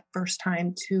that first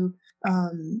time to,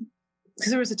 because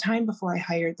there was a time before I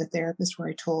hired the therapist where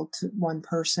I told to one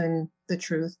person the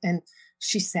truth, and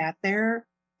she sat there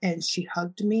and she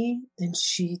hugged me and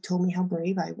she told me how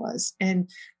brave I was. And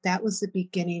that was the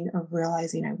beginning of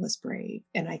realizing I was brave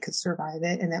and I could survive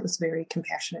it. And that was very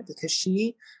compassionate because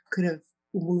she could have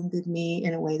wounded me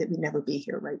in a way that we'd never be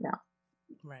here right now.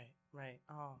 Right. Right.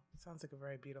 Oh, sounds like a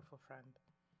very beautiful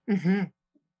friend. Mm-hmm.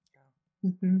 Yeah.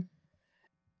 Mm-hmm.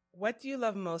 What do you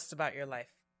love most about your life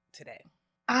today?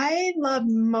 I love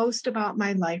most about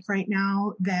my life right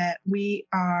now that we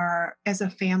are, as a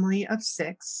family of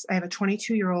 6, I have a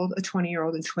 22-year-old, a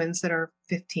 20-year-old, and twins that are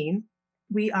 15.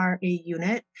 We are a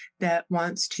unit that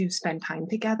wants to spend time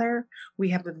together. We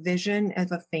have a vision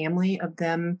as a family of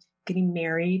them getting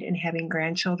married and having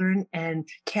grandchildren and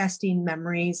casting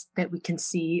memories that we can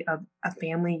see of a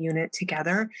family unit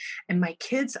together. And my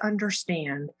kids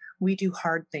understand we do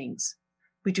hard things.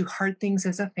 We do hard things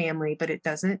as a family, but it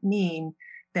doesn't mean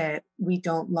that we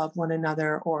don't love one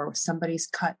another or somebody's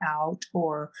cut out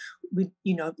or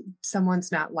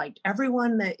someone's not liked.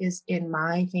 Everyone that is in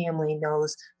my family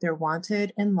knows they're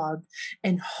wanted and loved,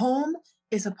 and home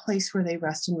is a place where they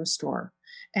rest and restore.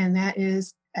 And that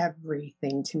is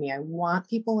everything to me. I want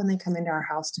people when they come into our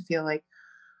house to feel like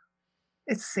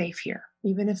it's safe here.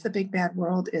 Even if the big bad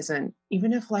world isn't,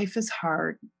 even if life is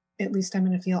hard, at least I'm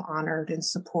going to feel honored and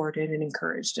supported and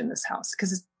encouraged in this house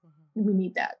because we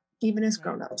need that, even as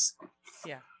grown-ups.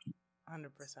 Yeah, 100%.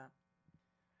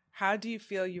 How do you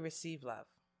feel you receive love?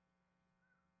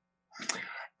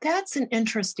 That's an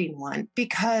interesting one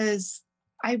because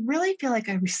I really feel like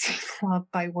I receive love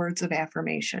by words of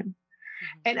affirmation.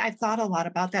 And I thought a lot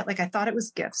about that. Like I thought it was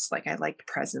gifts, like I liked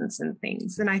presents and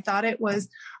things. And I thought it was,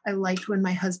 I liked when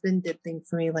my husband did things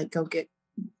for me, like go get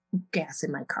gas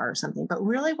in my car or something. But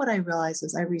really what I realized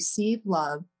is I receive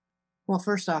love. Well,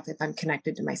 first off, if I'm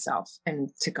connected to myself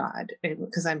and to God,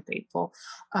 because I'm faithful.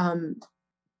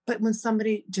 But when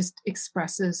somebody just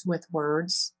expresses with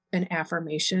words an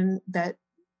affirmation,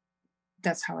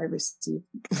 that's how I receive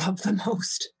love the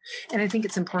most. And I think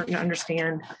it's important to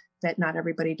understand that not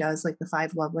everybody does. Like the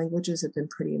 5 love languages have been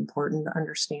pretty important to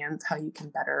understand how you can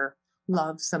better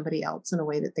love somebody else in a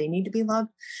way that they need to be loved.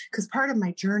 Because part of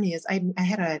my journey is I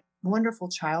had a wonderful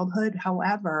childhood.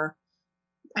 However,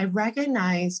 I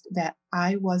recognized that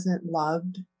I wasn't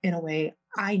loved in a way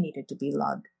I needed to be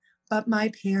loved. But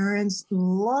my parents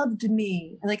loved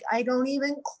me. Like, I don't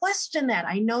even question that.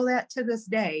 I know that to this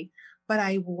day. But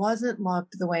I wasn't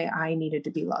loved the way I needed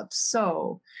to be loved.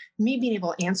 So me being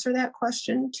able to answer that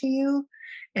question to you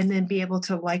and then be able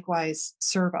to likewise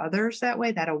serve others that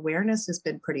way, that awareness has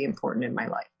been pretty important in my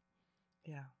life.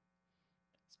 Yeah.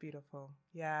 It's beautiful.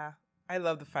 Yeah. I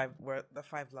love the 5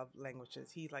 love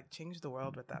languages. He changed the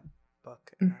world with that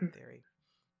book and that theory.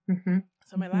 Mm-hmm.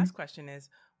 So my last question is,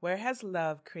 where has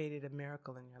love created a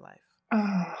miracle in your life?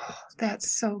 Oh,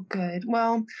 that's so good.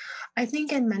 Well, I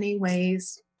think in many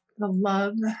ways, the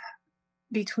love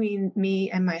between me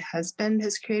and my husband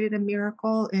has created a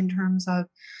miracle in terms of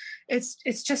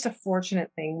it's just a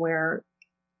fortunate thing where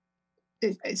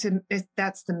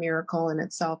that's the miracle in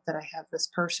itself, that I have this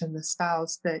person, this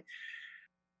spouse that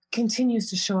continues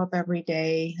to show up every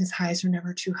day. His highs are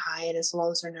never too high and his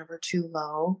lows are never too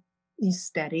low. He's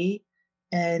steady,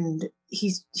 and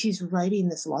he's writing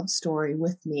this love story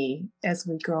with me as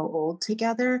we grow old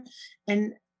together.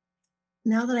 And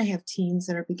now that I have teens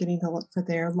that are beginning to look for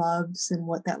their loves and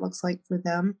what that looks like for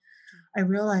them, I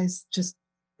realize just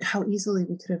how easily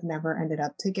we could have never ended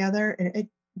up together. And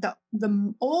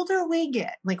the older we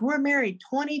get, like we're married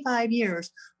 25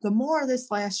 years, the more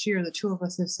this last year, the two of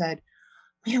us have said,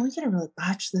 man, we could have really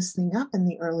botched this thing up in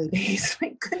the early days.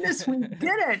 Thank goodness we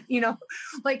didn't,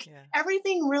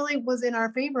 everything really was in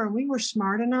our favor, and we were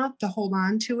smart enough to hold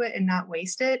on to it and not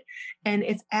waste it. And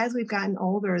it's as we've gotten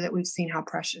older that we've seen how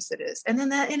precious it is. And then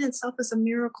that in itself is a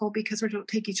miracle, because we don't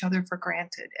take each other for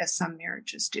granted as some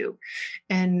marriages do.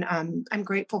 And I'm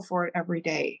grateful for it every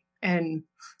day. And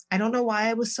I don't know why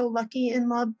I was so lucky in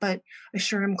love, but I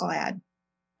sure am glad.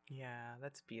 Yeah,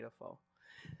 that's beautiful.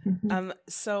 Mm-hmm.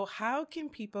 So how can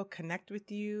people connect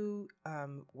with you,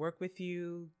 work with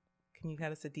you? Can you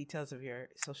tell us the details of your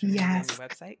social media and your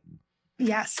website?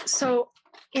 Yes. So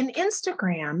in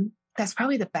Instagram, that's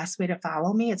probably the best way to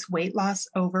follow me. It's weight loss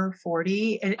over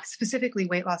 40, and specifically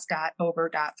weight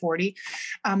loss.over.40.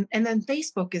 And then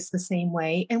Facebook is the same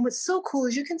way. And what's so cool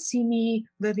is you can see me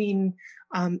living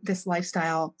this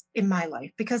lifestyle in my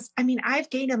life, because I've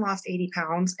gained and lost 80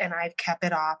 pounds and I've kept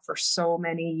it off for so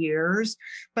many years,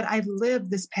 but I've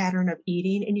lived this pattern of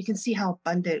eating, and you can see how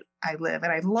abundant I live,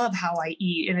 and I love how I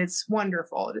eat, and it's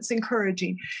wonderful. And it's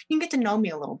encouraging. You can get to know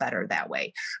me a little better that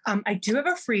way. I do have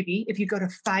a freebie. If you go to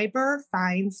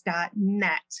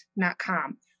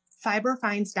fiberfinds.net.com,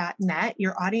 fiberfinds.net,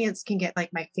 your audience can get like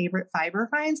my favorite fiber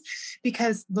finds,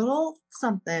 because little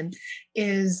something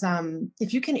is,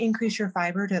 if you can increase your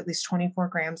fiber to at least 24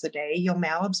 grams a day, you'll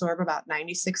malabsorb about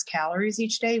 96 calories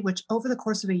each day, which over the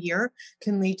course of a year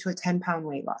can lead to a 10-pound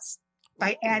weight loss.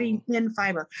 By adding in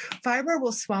fiber. Fiber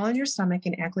will swell in your stomach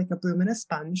and act like a broom in a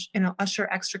sponge, and it'll usher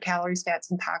extra calories, fats,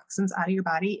 and toxins out of your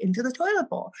body into the toilet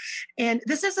bowl. And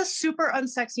this is a super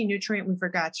unsexy nutrient we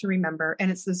forgot to remember, and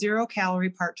it's the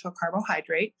 0-calorie part to a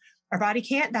carbohydrate. Our body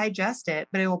can't digest it,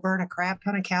 but it will burn a crap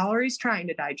ton of calories trying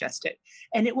to digest it,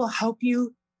 and it will help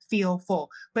you feel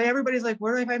full. But everybody's like,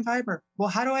 where do I find fiber? Well,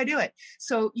 how do I do it?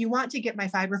 So you want to get my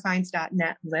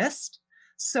fiberfinds.net list,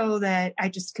 so that I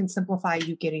just can simplify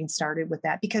you getting started with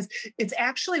that, because it's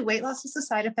actually, weight loss is a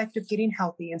side effect of getting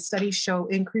healthy, and studies show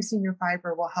increasing your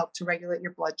fiber will help to regulate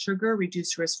your blood sugar,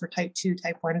 reduce risk for type 2,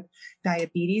 type 1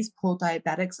 diabetes, pull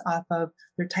diabetics off of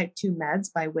their type 2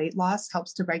 meds by weight loss,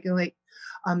 helps to regulate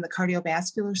the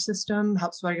cardiovascular system,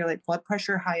 helps regulate blood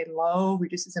pressure, high and low,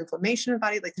 reduces inflammation in the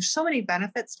body. Like, there's so many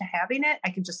benefits to having it.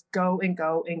 I can just go and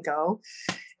go and go.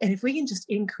 And if we can just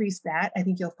increase that, I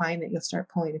think you'll find that you'll start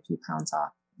pulling a few pounds off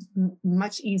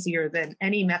much easier than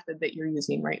any method that you're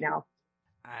using right now.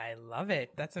 I love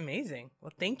it. That's amazing.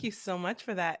 Well, thank you so much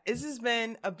for that. This has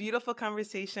been a beautiful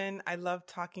conversation. I love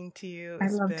talking to you. I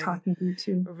love talking to you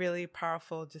too. Really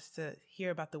powerful just to hear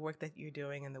about the work that you're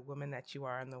doing and the woman that you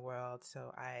are in the world.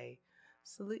 So I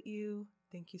salute you.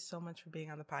 Thank you so much for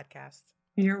being on the podcast.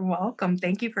 You're welcome.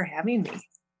 Thank you for having me.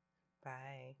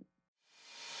 Bye.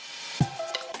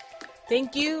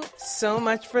 Thank you so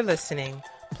much for listening.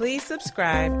 Please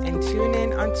subscribe and tune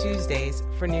in on Tuesdays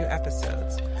for new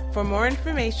episodes. For more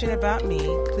information about me,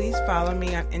 please follow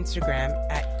me on Instagram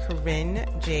at Corinne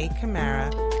J. Camara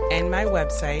and my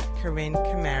website,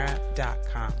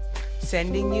 CorinneCamara.com.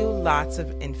 Sending you lots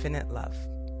of infinite love.